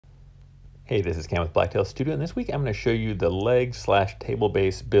Hey, this is Cam with Blacktail Studio, and this week I'm going to show you the leg slash table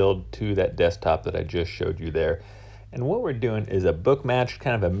base build to that desktop that I just showed you there. And what we're doing is a book matched,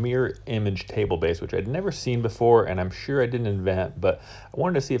 kind of a mirror image table base, which I'd never seen before, and I'm sure I didn't invent, but I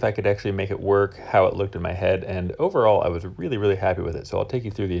wanted to see if I could actually make it work, how it looked in my head, and overall I was really happy with it. So I'll take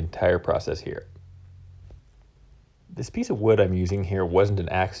you through the entire process here. This piece of wood I'm using here wasn't an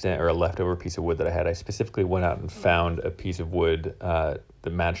accident or a leftover piece of wood that I had. I specifically went out and found a piece of wood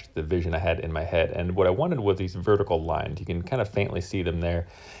that matched the vision I had in my head. And what I wanted was these vertical lines. You can kind of faintly see them there.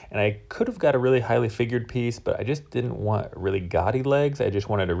 And I could have got a really highly figured piece, but I just didn't want really gaudy legs. I just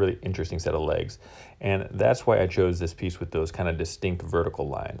wanted a really interesting set of legs. And that's why I chose this piece with those kind of distinct vertical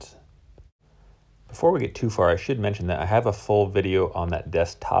lines. Before we get too far, I should mention that I have a full video on that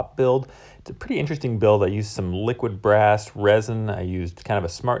desktop build. It's a pretty interesting build. I used some liquid brass resin. I used kind of a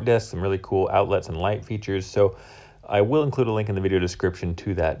smart desk, some really cool outlets and light features. So I will include a link in the video description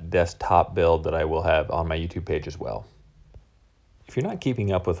to that desktop build that I will have on my YouTube page as well. If you're not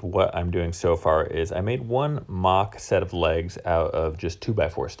keeping up with what I'm doing so far, is I made one mock set of legs out of just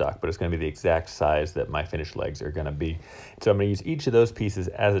 2x4 stock, but it's going to be the exact size that my finished legs are going to be. So I'm going to use each of those pieces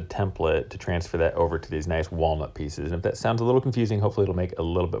as a template to transfer that over to these nice walnut pieces. And if that sounds a little confusing, hopefully it'll make a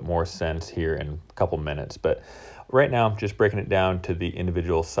little bit more sense here in a couple minutes. But right now I'm just breaking it down to the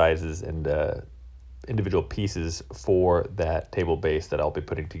individual sizes and individual pieces for that table base that I'll be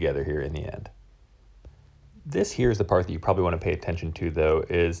putting together here in the end. This here is the part that you probably want to pay attention to, though,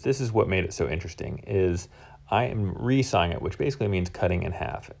 is this is what made it so interesting, is I am resawing it, which basically means cutting in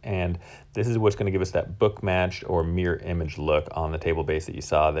half. And this is what's going to give us that book matched or mirror image look on the table base that you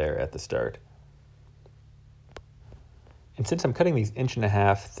saw there at the start. And since I'm cutting these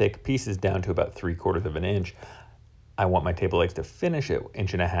 1.5 inch thick pieces down to about 3/4 of an inch, I want my table legs to finish at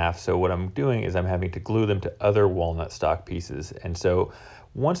 1.5 inch. So what I'm doing is I'm having to glue them to other walnut stock pieces. And so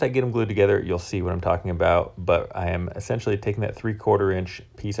once I get them glued together, you'll see what I'm talking about, but I am essentially taking that 3/4 inch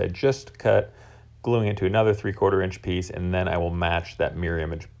piece I just cut, gluing it to another 3/4 inch piece, and then I will match that mirror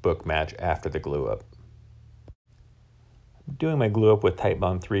image book match after the glue up. I'm doing my glue up with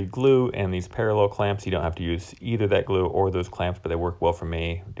Titebond 3 glue and these parallel clamps. You don't have to use either that glue or those clamps, but they work well for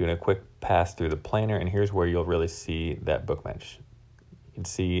me. I'm doing a quick pass through the planer, and here's where you'll really see that book match. You can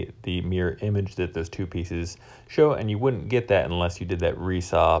see the mirror image that those two pieces show, and you wouldn't get that unless you did that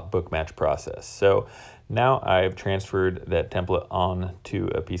resaw book match process. So now I've transferred that template onto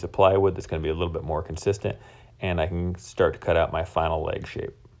a piece of plywood that's going to be a little bit more consistent, and I can start to cut out my final leg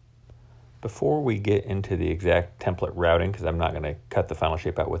shape. Before we get into the exact template routing, because I'm not going to cut the final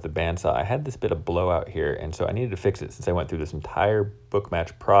shape out with the bandsaw, I had this bit of blowout here, and so I needed to fix it. Since I went through this entire book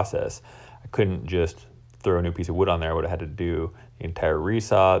match process, I couldn't just throw a new piece of wood on there. I would have had to do the entire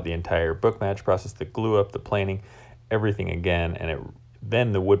resaw, the entire book match process, the glue up, the planing, everything again, and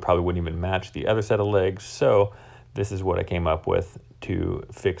then the wood probably wouldn't even match the other set of legs. So this is what I came up with to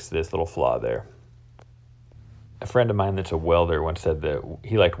fix this little flaw there. A friend of mine that's a welder once said that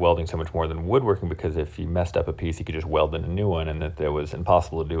he liked welding so much more than woodworking because if he messed up a piece, he could just weld in a new one, and that that was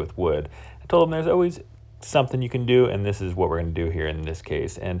impossible to do with wood. I told him there's always something you can do, and this is what we're going to do here in this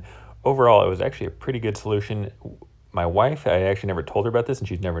case. And overall, it was actually a pretty good solution. My wife, I actually never told her about this, and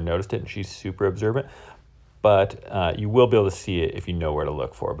she's never noticed it, and she's super observant, but you will be able to see it if you know where to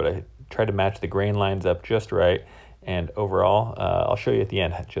look for. But I tried to match the grain lines up just right, and overall, I'll show you at the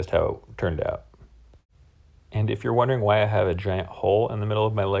end just how it turned out. And if you're wondering why I have a giant hole in the middle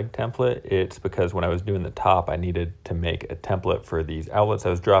of my leg template, it's because when I was doing the top, I needed to make a template for these outlets I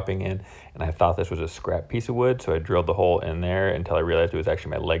was dropping in, and I thought this was a scrap piece of wood, so I drilled the hole in there until I realized it was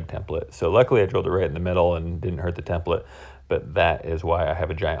actually my leg template. So luckily I drilled it right in the middle and didn't hurt the template, but that is why I have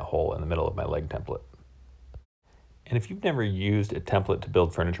a giant hole in the middle of my leg template. And if you've never used a template to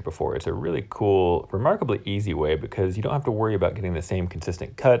build furniture before, it's a really cool, remarkably easy way because you don't have to worry about getting the same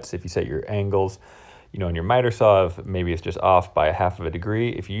consistent cuts if you set your angles. You know, in your miter saw, if maybe it's just off by 1/2 of a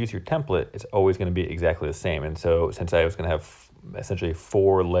degree, if you use your template, it's always going to be exactly the same. And so since I was going to have essentially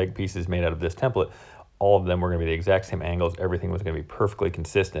 4 leg pieces made out of this template, all of them were going to be the exact same angles. Everything was going to be perfectly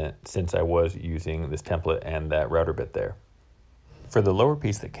consistent since I was using this template and that router bit there. For the lower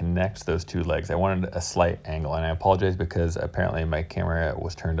piece that connects those 2 legs, I wanted a slight angle, and I apologize because apparently my camera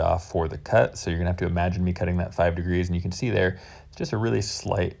was turned off for the cut, so you're gonna have to imagine me cutting that 5 degrees, and you can see there, it's just a really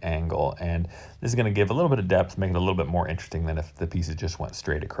slight angle, and this is gonna give a little bit of depth, make it a little bit more interesting than if the pieces just went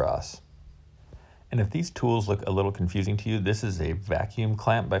straight across. And if these tools look a little confusing to you, this is a vacuum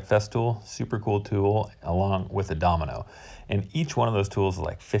clamp by Festool, super cool tool, along with a domino. And each one of those tools is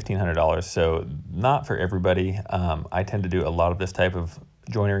like $1,500, so not for everybody. I tend to do a lot of this type of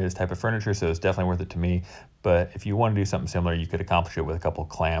joinery, this type of furniture, so it's definitely worth it to me. But if you want to do something similar, you could accomplish it with a couple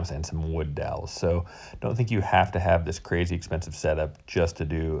clamps and some wood dowels. So don't think you have to have this crazy expensive setup just to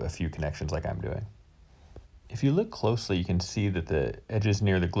do a few connections like I'm doing. If you look closely, you can see that the edges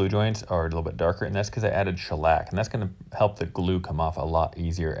near the glue joints are a little bit darker, and that's because I added shellac, and that's going to help the glue come off a lot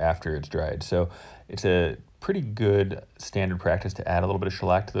easier after it's dried. So it's a pretty good standard practice to add a little bit of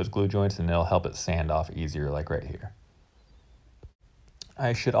shellac to those glue joints, and it'll help it sand off easier, like right here.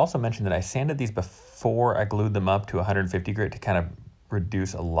 I should also mention that I sanded these before I glued them up to 150 grit to kind of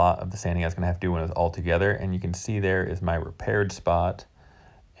reduce a lot of the sanding I was going to have to do when it was all together. And you can see there is my repaired spot.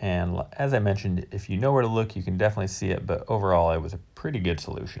 And as I mentioned, if you know where to look, you can definitely see it, but overall it was a pretty good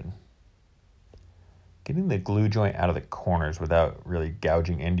solution. Getting the glue joint out of the corners without really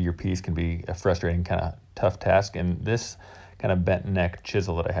gouging into your piece can be a frustrating, kind of tough task, and this kind of bent neck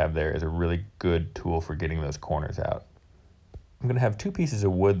chisel that I have there is a really good tool for getting those corners out. I'm going to have two pieces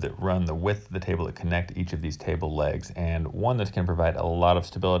of wood that run the width of the table that connect each of these table legs, and one that's going to provide a lot of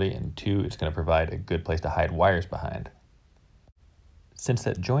stability, and two, it's going to provide a good place to hide wires behind. Since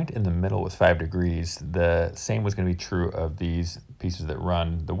that joint in the middle was 5 degrees, the same was going to be true of these pieces that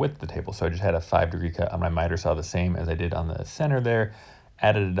run the width of the table. So I just had a 5-degree cut on my miter saw, the same as I did on the center there,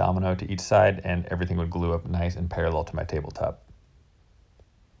 added a domino to each side, and everything would glue up nice and parallel to my tabletop.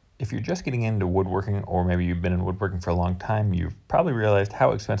 If you're just getting into woodworking, or maybe you've been in woodworking for a long time, you've probably realized how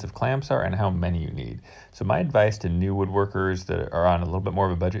expensive clamps are and how many you need. So my advice to new woodworkers that are on a little bit more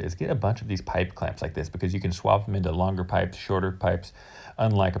of a budget is get a bunch of these pipe clamps like this, because you can swap them into longer pipes, shorter pipes,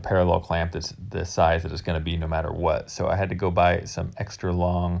 unlike a parallel clamp that's the size that it's going to be no matter what. So I had to go buy some extra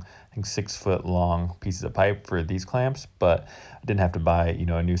long, I think 6-foot long pieces of pipe for these clamps, but I didn't have to buy,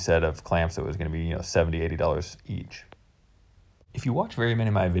 a new set of clamps that was going to be, $70, $80 each. If you watch very many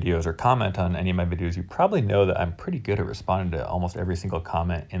of my videos or comment on any of my videos, you probably know that I'm pretty good at responding to almost every single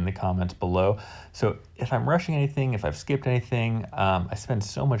comment in the comments below. So if I'm rushing anything, if I've skipped anything, I spend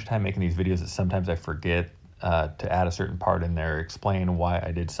so much time making these videos that sometimes I forget to add a certain part in there, explain why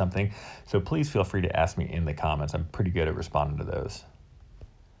I did something. So please feel free to ask me in the comments. I'm pretty good at responding to those.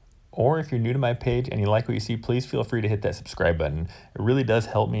 Or if you're new to my page and you like what you see, please feel free to hit that subscribe button. It really does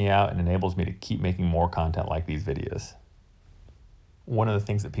help me out and enables me to keep making more content like these videos. One of the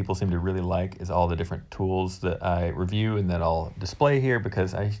things that people seem to really like is all the different tools that I review and that I'll display here,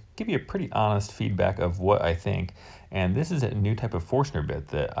 because I give you a pretty honest feedback of what I think. And this is a new type of Forstner bit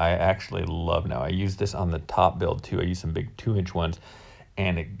that I actually love now. I use this on the top build too. I use some big 2-inch ones,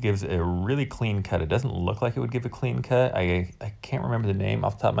 and it gives a really clean cut. It doesn't look like it would give a clean cut. I can't remember the name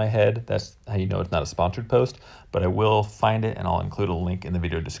off the top of my head. That's how you know it's not a sponsored post, but I will find it and I'll include a link in the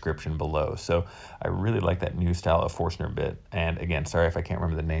video description below. So I really like that new style of Forstner bit. And again, sorry if I can't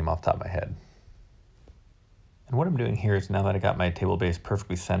remember the name off the top of my head. And what I'm doing here is, now that I got my table base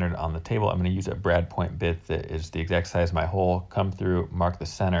perfectly centered on the table, I'm going to use a brad point bit that is the exact size of my hole, come through, mark the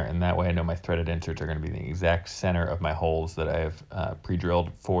center, and that way I know my threaded inserts are going to be in the exact center of my holes that I have pre-drilled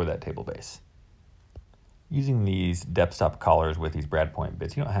for that table base. Using these depth stop collars with these brad point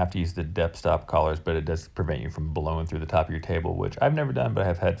bits, you don't have to use the depth stop collars, but it does prevent you from blowing through the top of your table, which I've never done, but I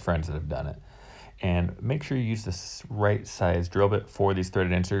have had friends that have done it. And make sure you use the right size drill bit for these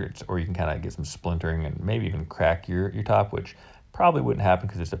threaded inserts, or you can kind of get some splintering and maybe even crack your top, which probably wouldn't happen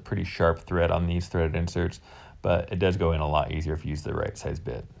because it's a pretty sharp thread on these threaded inserts, but it does go in a lot easier if you use the right size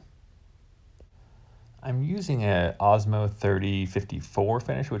bit. I'm using a Osmo 3054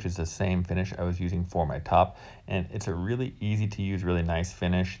 finish, which is the same finish I was using for my top, and it's a really easy to use, really nice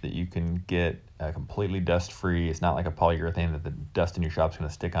finish that you can get completely dust free. It's not like a polyurethane that the dust in your shop's going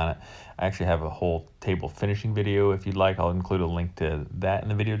to stick on it. I actually have a whole table finishing video if you'd like. I'll include a link to that in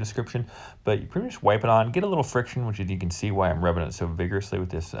the video description, but you pretty much wipe it on, get a little friction, which is, you can see why I'm rubbing it so vigorously with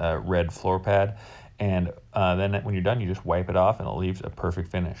this red floor pad, and then when you're done, you just wipe it off and it leaves a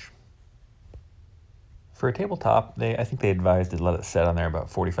perfect finish. For a tabletop, I think they advise to let it set on there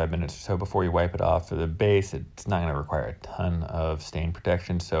about 45 minutes or so before you wipe it off. For the base, it's not going to require a ton of stain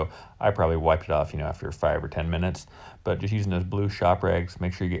protection, so I probably wiped it off, after 5 or 10 minutes. But just using those blue shop rags,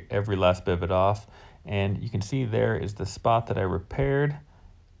 make sure you get every last bit of it off. And you can see there is the spot that I repaired.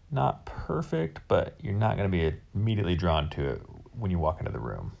 Not perfect, but you're not going to be immediately drawn to it when you walk into the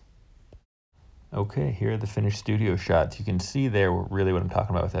room. Okay, here are the finished studio shots. You can see there really what I'm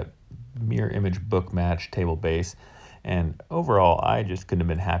talking about with that mirror image Bookmatched table base, and overall I just couldn't have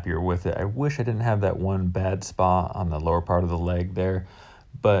been happier with it. I wish I didn't have that one bad spot on the lower part of the leg there,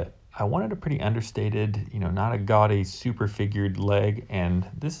 but I wanted a pretty understated, not a gaudy super figured leg, and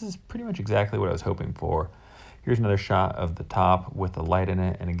this is pretty much exactly what I was hoping for. Here's another shot of the top with the light in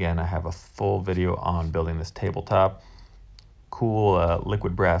it, and again I have a full video on building this tabletop. Cool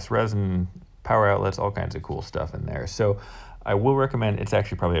liquid brass resin power outlets, all kinds of cool stuff in there. So I will recommend, it's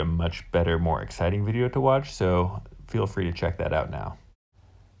actually probably a much better, more exciting video to watch. So feel free to check that out now.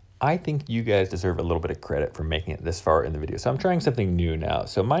 I think you guys deserve a little bit of credit for making it this far in the video. So I'm trying something new now.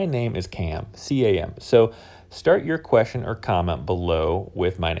 So my name is Cam, C-A-M. So start your question or comment below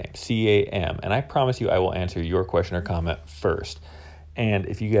with my name, C-A-M. And I promise you I will answer your question or comment first. And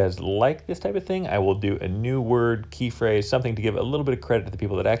if you guys like this type of thing, I will do a new word, key phrase, something to give a little bit of credit to the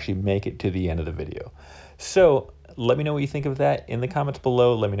people that actually make it to the end of the video. So let me know what you think of that in the comments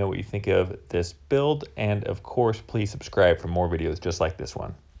below. Let me know what you think of this build. And of course, please subscribe for more videos just like this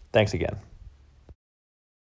one. Thanks again.